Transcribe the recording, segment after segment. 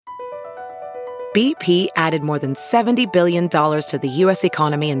BP added more than $70 billion to the U.S.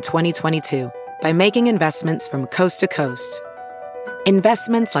 economy in 2022 by making investments from coast to coast.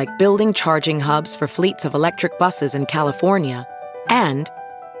 Investments like building charging hubs for fleets of electric buses in California and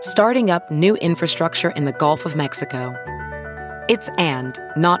starting up new infrastructure in the Gulf of Mexico. It's and,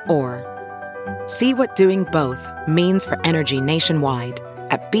 not or. See what doing both means for energy nationwide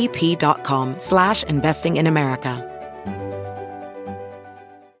at bp.com/investing in America.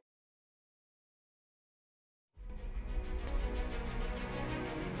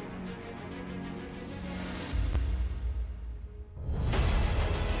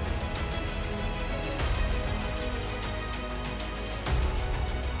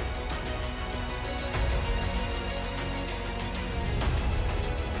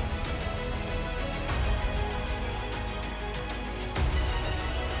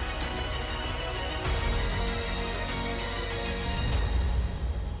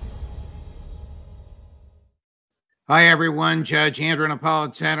 Hi, everyone. Judge Andrew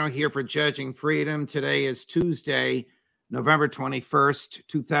Napolitano here for Judging Freedom. Today is Tuesday, November 21st,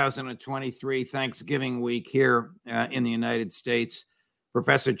 2023, Thanksgiving week here in the United States.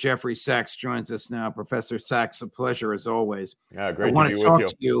 Professor Jeffrey Sachs joins us now. Professor Sachs, a pleasure as always. Great I want to to be talk with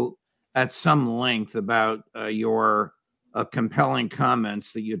to you at some length about your compelling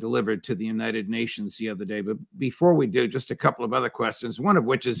comments that you delivered to the United Nations the other day. But before we do, just a couple of other questions, one of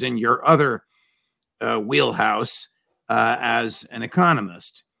which is in your other wheelhouse. As an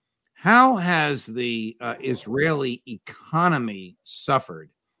economist, how has the Israeli economy suffered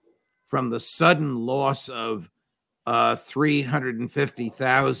from the sudden loss of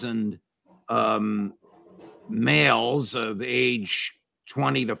 350,000 males of age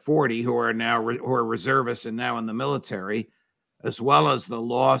 20 to 40 who are now who are reservists and now in the military, as well as the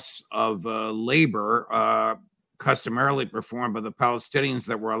loss of labor customarily performed by the Palestinians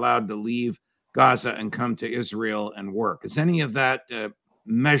that were allowed to leave Gaza and come to Israel and work? Is any of that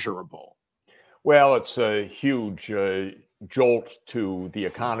measurable? Well, it's a huge jolt to the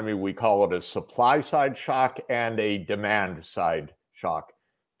economy. We call it a supply side shock and a demand side shock.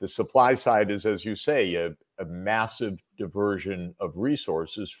 The supply side is, as you say, a massive diversion of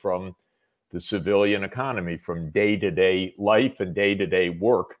resources from the civilian economy, from day-to-day life and day-to-day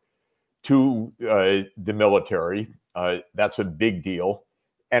work to the military. That's a big deal.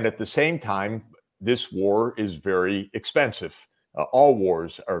 And at the same time, this war is very expensive. All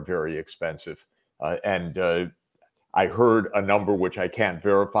wars are very expensive. And I heard a number which I can't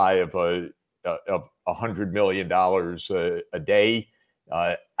verify of $100 million a day.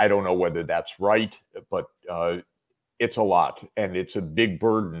 I don't know whether that's right, but it's a lot. And it's a big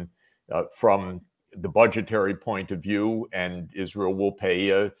burden from the budgetary point of view. And Israel will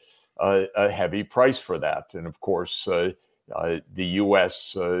pay a heavy price for that. And of course, the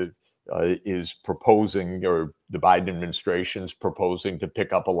U.S. Is proposing, or the Biden administration is proposing, to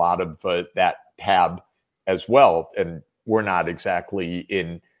pick up a lot of that tab as well. And we're not exactly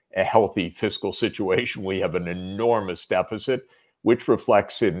in a healthy fiscal situation. We have an enormous deficit, which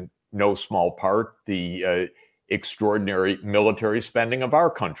reflects in no small part the extraordinary military spending of our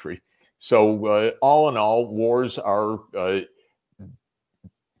country. So all in all, wars are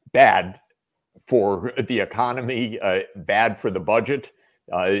bad for the economy, bad for the budget.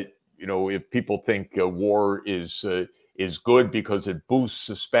 If people think war is good because it boosts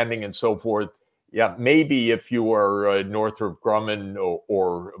the spending and so forth, yeah, maybe if you are Northrop Grumman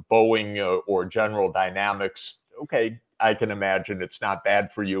or Boeing or General Dynamics, okay, I can imagine it's not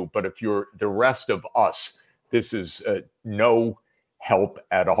bad for you. But if you're the rest of us, this is no help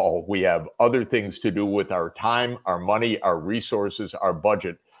at all. We have other things to do with our time, our money, our resources, our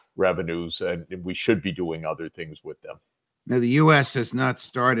budget revenues, and we should be doing other things with them. Now, the U.S. has not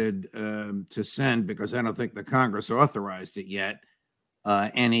started to send, because I don't think the Congress authorized it yet,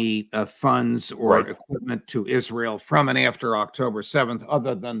 any funds or equipment to Israel from and after October 7th,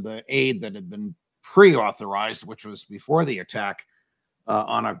 other than the aid that had been pre-authorized, which was before the attack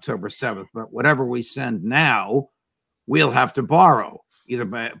on October 7th. But whatever we send now, we'll have to borrow,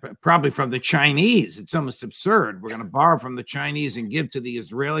 probably from the Chinese. It's almost absurd. We're going to borrow from the Chinese and give to the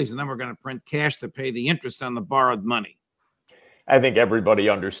Israelis, and then we're going to print cash to pay the interest on the borrowed money. I think everybody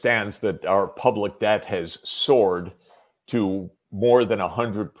understands that our public debt has soared to more than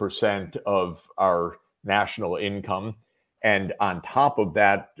 100% of our national income. And on top of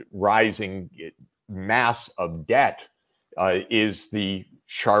that rising mass of debt is the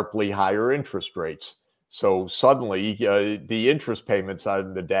sharply higher interest rates. So suddenly the interest payments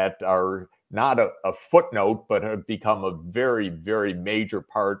on the debt are not a footnote, but have become a very, very major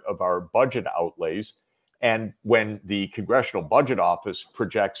part of our budget outlays. And when the Congressional Budget Office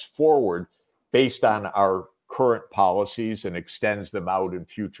projects forward based on our current policies and extends them out in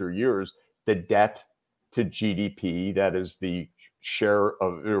future years, the debt to GDP, that is the share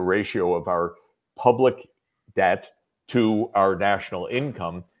of the ratio of our public debt to our national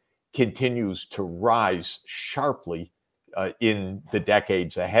income, continues to rise sharply in the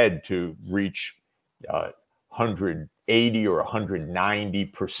decades ahead to reach 180 or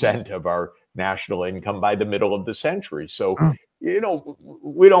 190% of our national income by the middle of the century. So,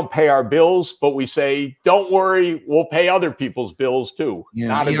 we don't pay our bills, but we say, don't worry, we'll pay other people's bills too.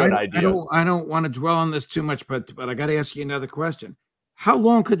 Not a good idea. I don't want to dwell on this too much, but I got to ask you another question. How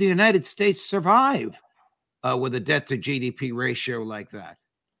long could the United States survive with a debt to GDP ratio like that?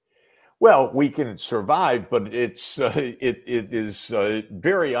 Well, we can survive, but it is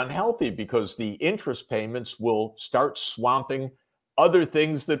very unhealthy because the interest payments will start swamping other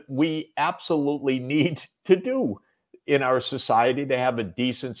things that we absolutely need to do in our society to have a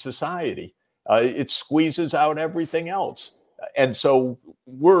decent society. It squeezes out everything else. And so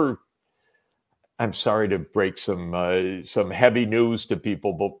I'm sorry to break some heavy news to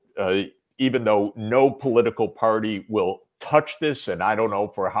people, but even though no political party will touch this, and I don't know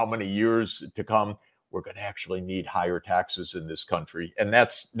for how many years to come, we're going to actually need higher taxes in this country. And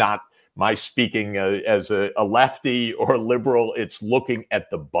that's not my speaking as a lefty or liberal. It's looking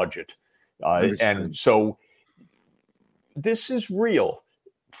at the budget. And so this is real.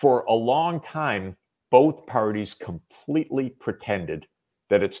 For a long time, both parties completely pretended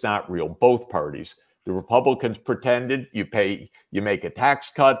that it's not real. Both parties. The Republicans pretended you make a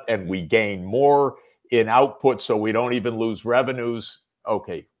tax cut and we gain more in output so we don't even lose revenues.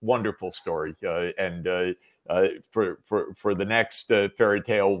 Okay, wonderful story. And for the next fairy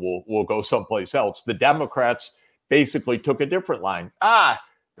tale, we'll go someplace else. The Democrats basically took a different line.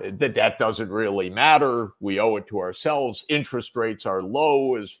 The debt doesn't really matter. We owe it to ourselves. Interest rates are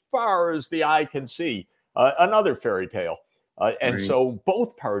low as far as the eye can see. Another fairy tale. And so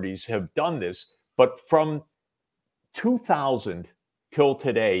both parties have done this. But from 2000 till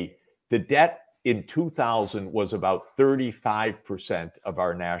today, the debt in 2000 was about 35% of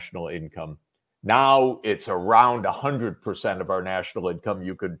our national income. Now it's around 100% of our national income.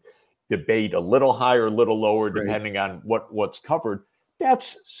 You could debate a little higher, a little lower, depending on what's covered.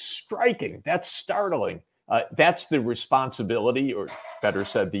 That's striking. That's startling. That's the responsibility, or better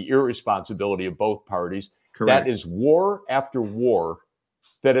said, the irresponsibility of both parties. Correct. That is war after war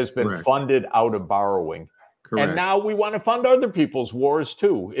that has been funded out of borrowing. Correct. And now we want to fund other people's wars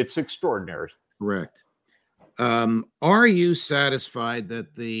too. It's extraordinary. Correct. Are you satisfied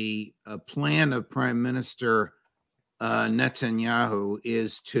that the plan of Prime Minister Netanyahu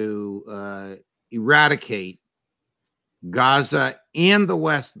is to eradicate Gaza and the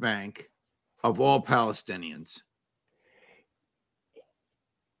West Bank of all Palestinians?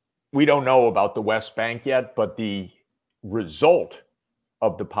 We don't know about the West Bank yet, but the result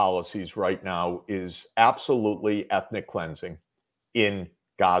of the policies right now is absolutely ethnic cleansing in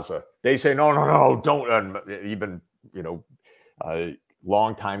Gaza. They say, no, don't. Even,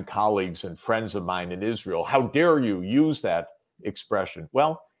 longtime colleagues and friends of mine in Israel, how dare you use that expression?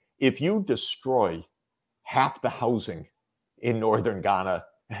 Well, if you destroy half the housing in northern Ghana,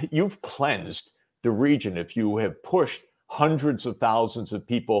 you've cleansed the region. If you have pushed hundreds of thousands of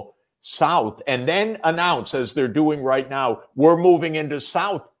people south and then announce, as they're doing right now, we're moving into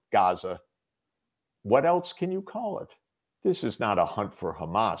South Gaza, what else can you call it? This is not a hunt for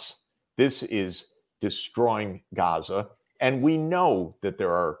Hamas. This is destroying Gaza. And we know that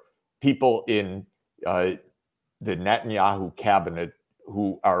there are people in the Netanyahu cabinet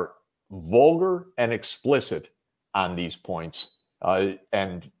who are vulgar and explicit on these points.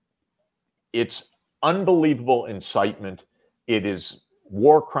 And it's unbelievable incitement. It is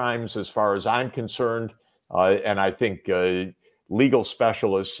war crimes as far as I'm concerned. And I think legal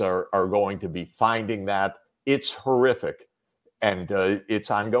specialists are going to be finding that. It's horrific. And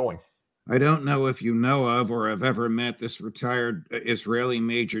it's ongoing. I don't know if you know of or have ever met this retired Israeli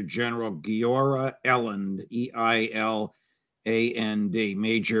Major General Giora Eland, E-I-L-A-N-D.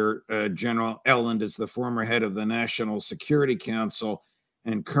 Major General Eland is the former head of the National Security Council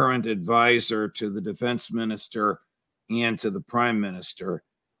and current advisor to the defense minister and to the prime minister,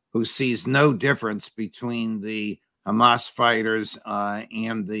 who sees no difference between the Hamas fighters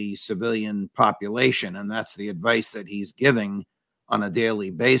and the civilian population. And that's the advice that he's giving on a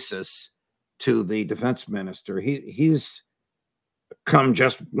daily basis to the defense minister. He's come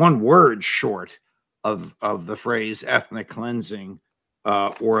just one word short of the phrase ethnic cleansing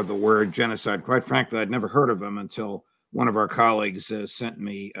or the word genocide. Quite frankly, I'd never heard of him until one of our colleagues sent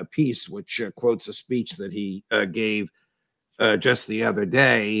me a piece which quotes a speech that he gave just the other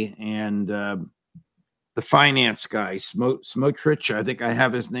day, and the finance guy, Smotrich, I think I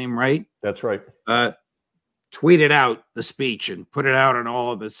have his name right. That's right. Tweeted out the speech and put it out on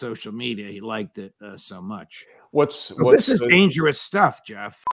all of his social media. He liked it so much. This is dangerous stuff,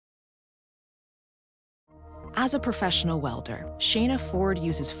 Jeff. As a professional welder, Shayna Ford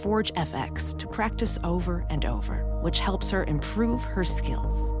uses Forge FX to practice over and over, which helps her improve her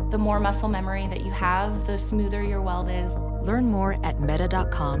skills. The more muscle memory that you have, the smoother your weld is. Learn more at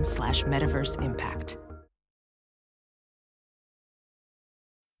meta.com/metaverseimpact.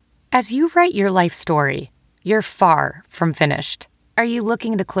 As you write your life story, you're far from finished. Are you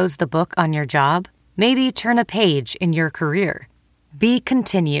looking to close the book on your job? Maybe turn a page in your career? Be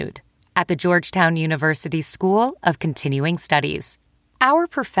continued at the Georgetown University School of Continuing Studies. Our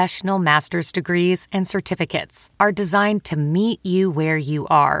professional master's degrees and certificates are designed to meet you where you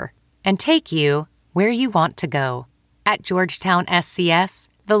are and take you where you want to go. At Georgetown SCS,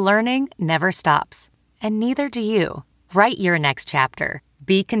 the learning never stops, and neither do you. Write your next chapter.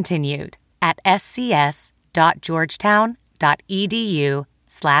 Be continued at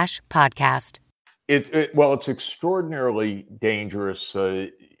scs.georgetown.edu/podcast. It's extraordinarily dangerous.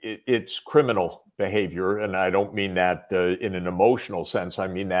 It's criminal behavior, and I don't mean that in an emotional sense. I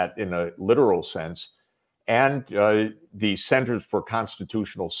mean that in a literal sense. And the Centers for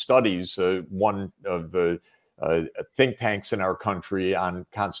Constitutional Studies, one of the think tanks in our country on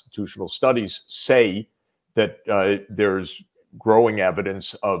constitutional studies, say that there's growing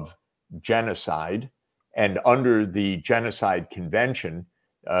evidence of genocide. And under the Genocide Convention,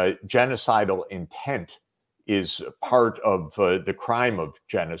 genocidal intent is part of the crime of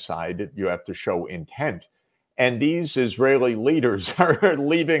genocide. You have to show intent. And these Israeli leaders are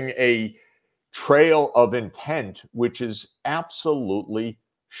leaving a trail of intent, which is absolutely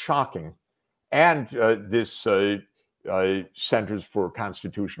shocking. And this Centers for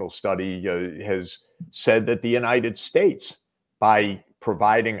Constitutional Study has said that the United States, by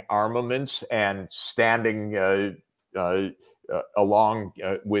providing armaments and standing along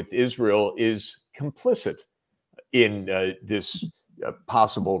with Israel, is complicit in this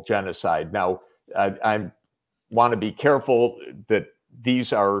possible genocide. Now, I want to be careful that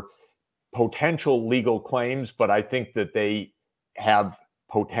these are potential legal claims, but I think that they have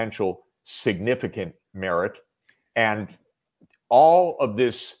potential significant merit. And all of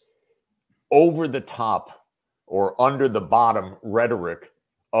this over the top or under the bottom rhetoric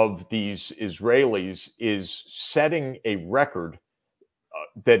of these Israelis is setting a record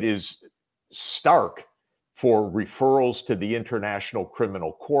that is stark for referrals to the International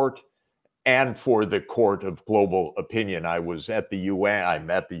Criminal Court and for the Court of Global Opinion. I was at the UN. I'm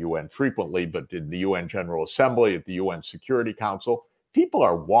at the UN frequently, but in the UN General Assembly, at the UN Security Council, people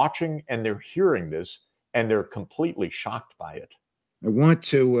are watching and they're hearing this and they're completely shocked by it. I want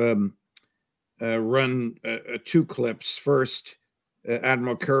to run two clips. First,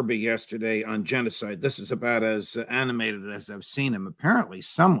 Admiral Kirby yesterday on genocide. This is about as animated as I've seen him. Apparently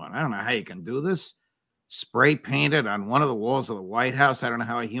someone, I don't know how you can do this, spray painted on one of the walls of the White House. I don't know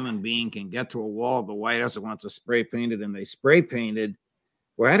how a human being can get to a wall of the White House that wants to spray paint it, and they spray painted,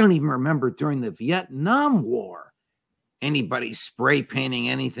 where I don't even remember during the Vietnam War anybody spray painting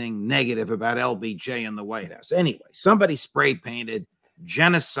anything negative about LBJ in the White House. Anyway, somebody spray painted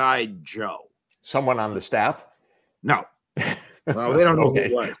Genocide Joe. Someone on the staff? No. Well, they don't know okay.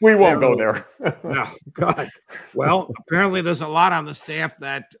 who it was. We won't go there. No, God. Well, apparently there's a lot on the staff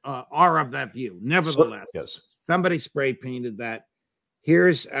that are of that view. Nevertheless, yes. Somebody spray painted that.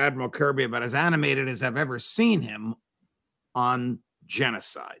 Here's Admiral Kirby, about as animated as I've ever seen him on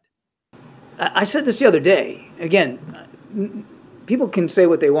genocide. I said this the other day. Again, people can say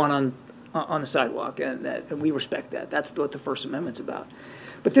what they want on the sidewalk, and we respect that. That's what the First Amendment's about.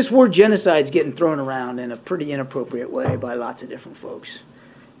 But this word genocide is getting thrown around in a pretty inappropriate way by lots of different folks.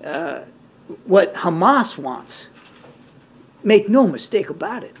 What Hamas wants, make no mistake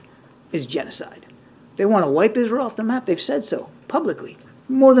about it, is genocide. They want to wipe Israel off the map. They've said so publicly,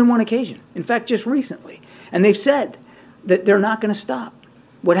 more than one occasion. In fact, just recently. And they've said that they're not going to stop.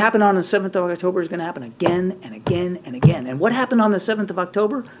 What happened on the 7th of October is going to happen again and again and again. And what happened on the 7th of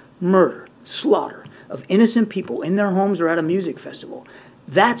October? Murder, slaughter of innocent people in their homes or at a music festival.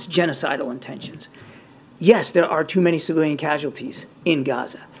 That's genocidal intentions. Yes, there are too many civilian casualties in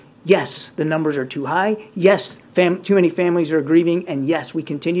Gaza. Yes, the numbers are too high. Yes, too many families are grieving. And yes, we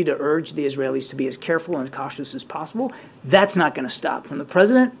continue to urge the Israelis to be as careful and cautious as possible. That's not going to stop, from the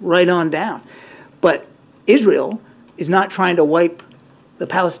president right on down. But Israel is not trying to wipe the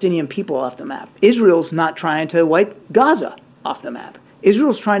Palestinian people off the map. Israel's not trying to wipe Gaza off the map.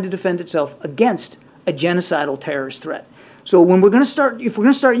 Israel's trying to defend itself against a genocidal terrorist threat. So when we're going to start, if we're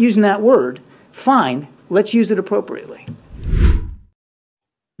going to start using that word, fine, let's use it appropriately.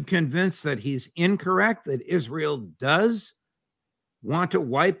 I'm convinced that he's incorrect, that Israel does want to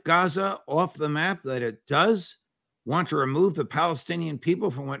wipe Gaza off the map, that it does want to remove the Palestinian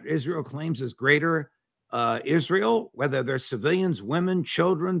people from what Israel claims is greater Israel, whether they're civilians, women,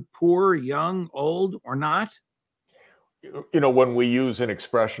 children, poor, young, old, or not? When we use an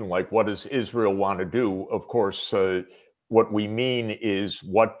expression like what does Israel want to do, of course, what we mean is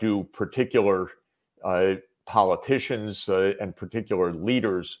what do particular politicians and particular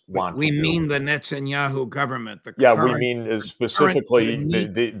leaders want to do. We mean the Netanyahu government. We mean specifically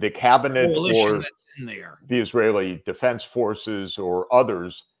the cabinet or that's in there, the Israeli Defense Forces or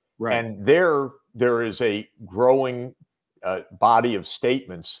others. Right. And there is a growing body of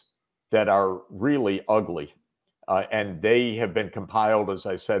statements that are really ugly. And they have been compiled, as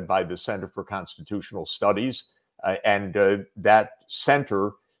I said, by the Center for Constitutional Studies. And that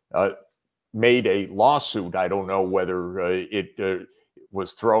center made a lawsuit. I don't know whether it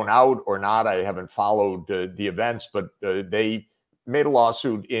was thrown out or not. I haven't followed the events, but they made a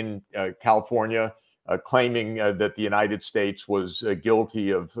lawsuit in California claiming that the United States was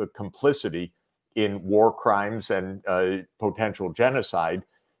guilty of complicity in war crimes and potential genocide.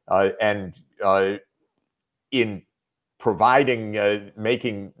 And in providing,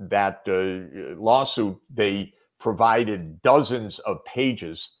 making that lawsuit, they provided dozens of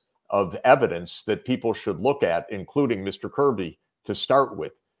pages of evidence that people should look at, including Mr. Kirby, to start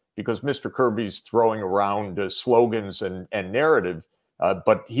with, because Mr. Kirby's throwing around slogans and narrative,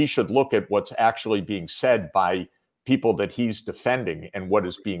 but he should look at what's actually being said by people that he's defending. And what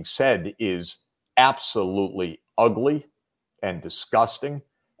is being said is absolutely ugly and disgusting,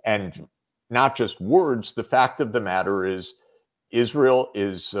 and not just words. The fact of the matter is Israel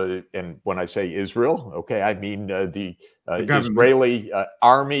is, and when I say Israel, okay, I mean the Israeli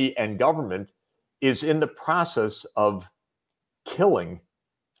army and government is in the process of killing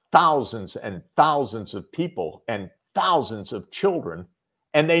thousands and thousands of people and thousands of children.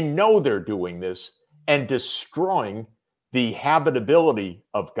 And they know they're doing this and destroying the habitability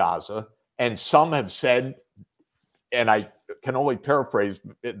of Gaza. And some have said, and I can only paraphrase,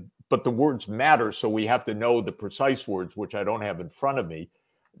 but the words matter, so we have to know the precise words, which I don't have in front of me,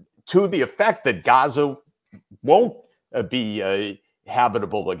 to the effect that Gaza won't be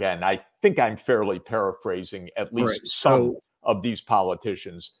habitable again. I think I'm fairly paraphrasing at least some of these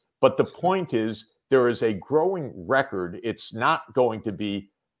politicians. But the point is, there is a growing record. It's not going to be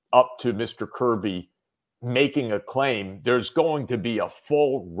up to Mr. Kirby making a claim. There's going to be a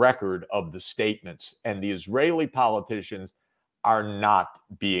full record of the statements, and the Israeli politicians are not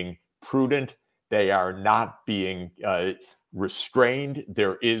being prudent. They are not being restrained.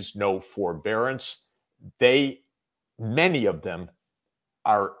 There is no forbearance. Many of them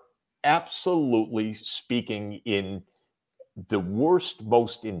are absolutely speaking in the worst,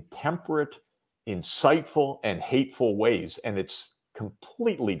 most intemperate, insightful, and hateful ways. And it's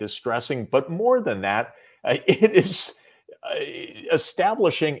completely distressing. But more than that, it is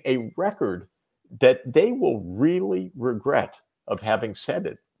establishing a record that they will really regret of having said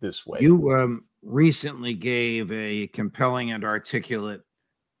it this way. You recently gave a compelling and articulate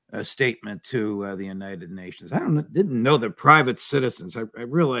statement to the United Nations. I didn't know that private citizens, I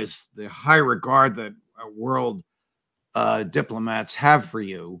realize the high regard that world diplomats have for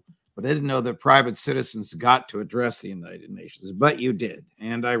you, but I didn't know that private citizens got to address the United Nations. But you did,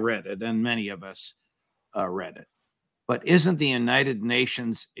 and I read it, and many of us read it. But isn't the United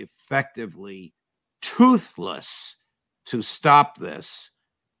Nations effectively toothless to stop this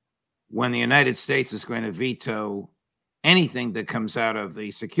when the United States is going to veto anything that comes out of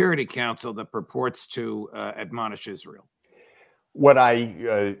the Security Council that purports to admonish Israel? What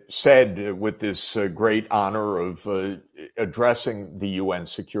I said with this great honor of addressing the UN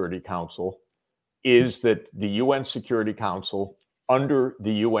Security Council is that the UN Security Council, under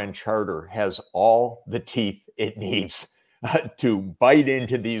the UN Charter, has all the teeth it needs to bite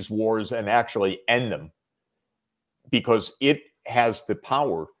into these wars and actually end them, because it has the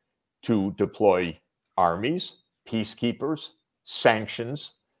power to deploy armies, peacekeepers,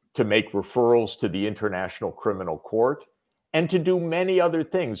 sanctions, to make referrals to the International Criminal Court, and to do many other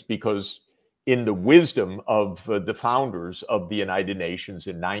things, because in the wisdom of the founders of the United Nations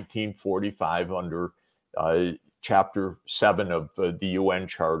in 1945, under Chapter 7 of the UN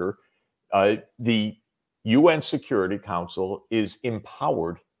Charter, the UN Security Council is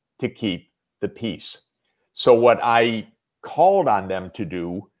empowered to keep the peace. So what I called on them to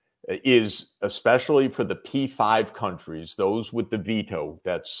do is, especially for the P5 countries, those with the veto,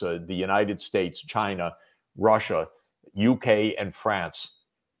 that's the United States, China, Russia, UK, and France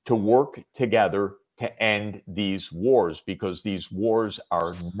to work together to end these wars, because these wars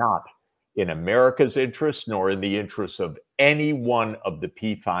are not in America's interest nor in the interests of any one of the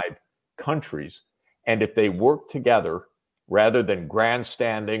P5 countries. And if they work together rather than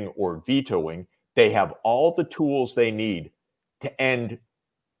grandstanding or vetoing, they have all the tools they need to end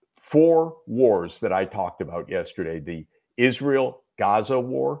 4 wars that I talked about yesterday: the Israel-Gaza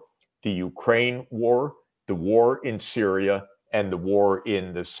war, the Ukraine war, the war in Syria, and the war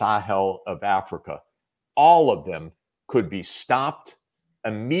in the Sahel of Africa. All of them could be stopped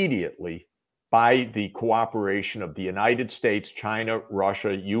immediately by the cooperation of the United States, China,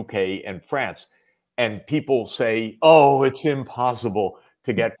 Russia, UK, and France. And people say, oh, it's impossible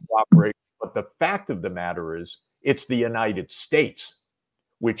to get cooperation. But the fact of the matter is, it's the United States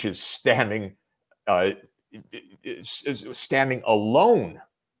which is standing alone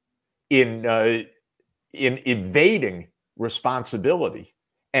in evading responsibility.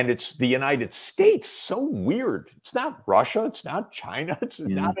 And it's the United States. So weird. It's not Russia. It's not China. It's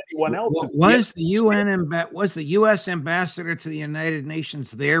not anyone else. Was the U.S. ambassador to the United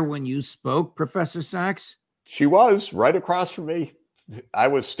Nations there when you spoke, Professor Sachs? She was right across from me. I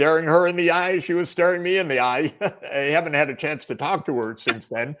was staring her in the eye. She was staring me in the eye. I haven't had a chance to talk to her since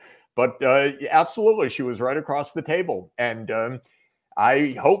then, but absolutely, she was right across the table. And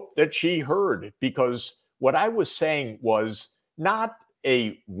I hope that she heard, because what I was saying was not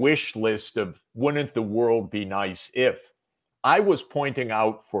a wish list of wouldn't the world be nice if. I was pointing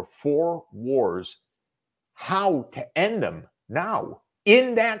out for 4 wars how to end them now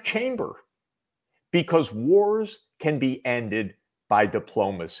in that chamber, because wars can be ended by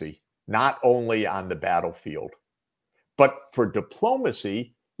diplomacy, not only on the battlefield. But for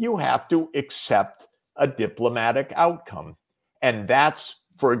diplomacy, you have to accept a diplomatic outcome. And that's,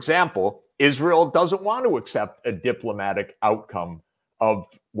 for example, Israel doesn't want to accept a diplomatic outcome of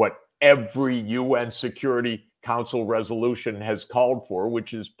what every UN Security Council resolution has called for,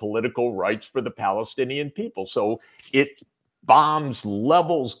 which is political rights for the Palestinian people. So it bombs,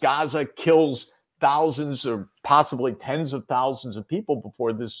 levels Gaza, kills thousands or possibly tens of thousands of people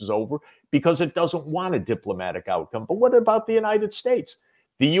before this is over, because it doesn't want a diplomatic outcome. But what about the United States?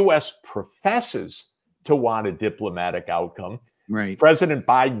 The U.S. professes to want a diplomatic outcome. Right. President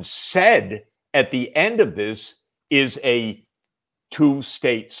Biden said at the end of this is a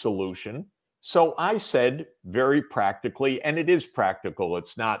 2-state solution. So I said very practically, and it is practical,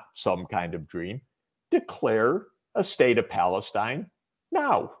 it's not some kind of dream, declare a state of Palestine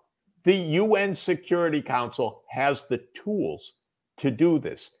now. The UN Security Council has the tools to do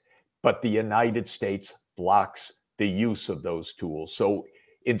this, but the United States blocks the use of those tools. So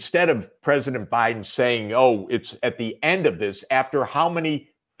instead of President Biden saying, oh, it's at the end of this, after how many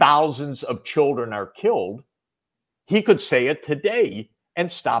thousands of children are killed, he could say it today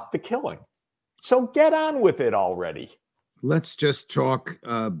and stop the killing. So get on with it already. Let's just talk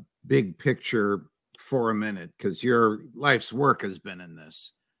big picture for a minute, because your life's work has been in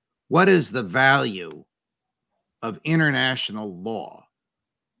this. What is the value of international law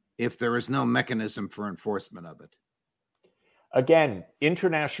if there is no mechanism for enforcement of it? Again,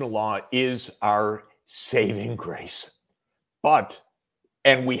 international law is our saving grace.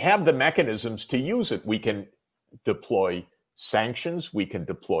 And we have the mechanisms to use it. We can deploy sanctions, we can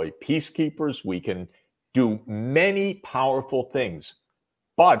deploy peacekeepers, we can do many powerful things.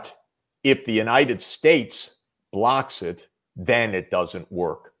 But if the United States blocks it, then it doesn't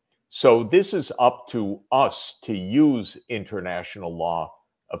work. So this is up to us to use international law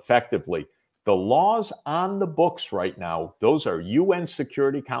effectively. The laws on the books right now, those are UN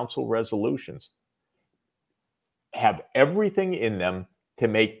Security Council resolutions, have everything in them to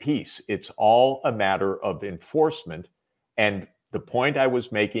make peace. It's all a matter of enforcement. And the point I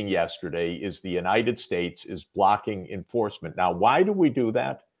was making yesterday is the United States is blocking enforcement. Now, why do we do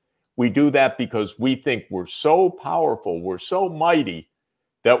that? We do that because we think we're so powerful, we're so mighty,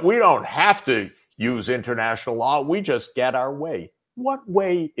 that we don't have to use international law. We just get our way. What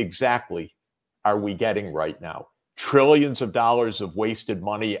way exactly are we getting right now? Trillions of dollars of wasted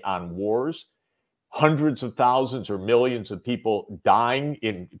money on wars, hundreds of thousands or millions of people dying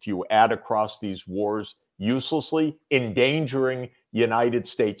if you add across these wars uselessly, endangering United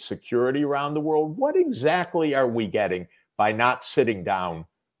States security around the world. What exactly are we getting by not sitting down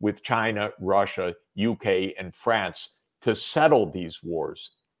with China, Russia, UK, and France to settle these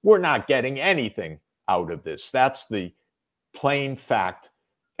wars? We're not getting anything out of this. That's the plain fact.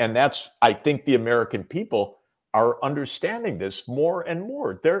 And that's, I think the American people are understanding this more and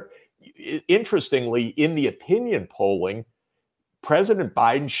more. They're, interestingly, in the opinion polling, President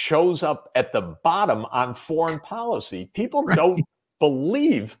Biden shows up at the bottom on foreign policy. People don't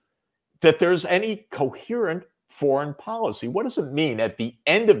believe that there's any coherent foreign policy. What does it mean at the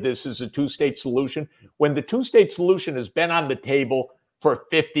end of this is a two-state solution when the two-state solution has been on the table for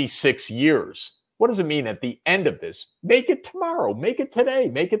 56 years? What does it mean at the end of this? Make it tomorrow, make it today,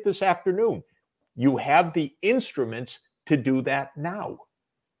 make it this afternoon. You have the instruments to do that now.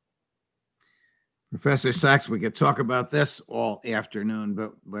 Professor Sachs, we could talk about this all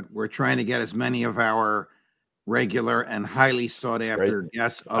afternoon, but we're trying to get as many of our regular and highly sought after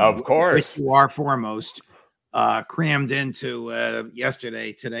guests, of course, you are foremost, crammed into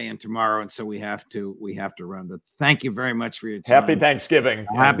yesterday, today, and tomorrow, and so we have to run. But thank you very much for your time. Happy Thanksgiving.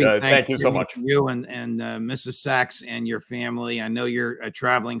 Happy Thanksgiving. Thank you so much. To you and Mrs. Sachs and your family. I know you're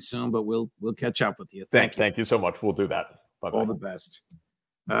traveling soon, but we'll catch up with you. Thank you so much. We'll do that. Bye-bye. All the best.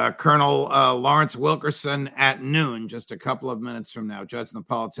 Colonel Lawrence Wilkerson at noon, just a couple of minutes from now. Judge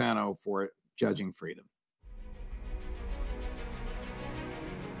Napolitano for Judging Freedom.